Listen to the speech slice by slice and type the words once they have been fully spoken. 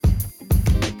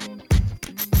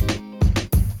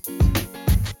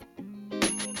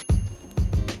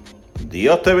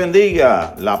Dios te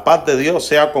bendiga, la paz de Dios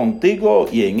sea contigo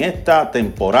y en esta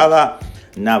temporada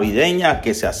navideña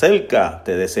que se acerca,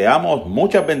 te deseamos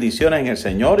muchas bendiciones en el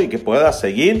Señor y que puedas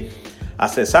seguir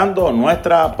accesando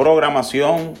nuestra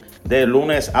programación de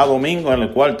lunes a domingo, en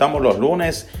el cual estamos los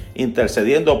lunes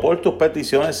intercediendo por tus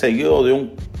peticiones, seguido de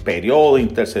un periodo de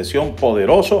intercesión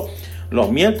poderoso. Los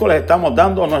miércoles estamos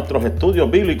dando nuestros estudios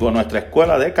bíblicos, nuestra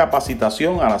escuela de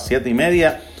capacitación a las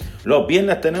 7:30. Los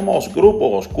viernes tenemos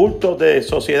grupos, cultos de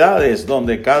sociedades,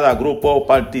 donde cada grupo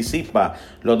participa.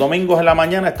 Los domingos en la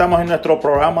mañana estamos en nuestro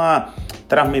programa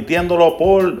transmitiéndolo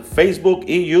por Facebook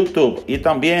y YouTube. Y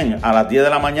también a las 10 de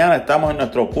la mañana estamos en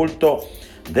nuestro culto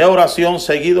de oración,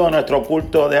 seguido de nuestro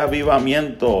culto de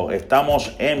avivamiento.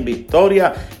 Estamos en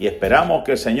victoria y esperamos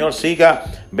que el Señor siga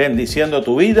bendiciendo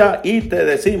tu vida. Y te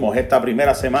decimos, esta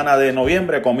primera semana de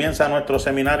noviembre comienza nuestro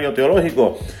seminario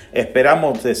teológico.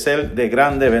 Esperamos de ser de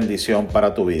grande bendición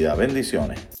para tu vida.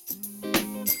 Bendiciones.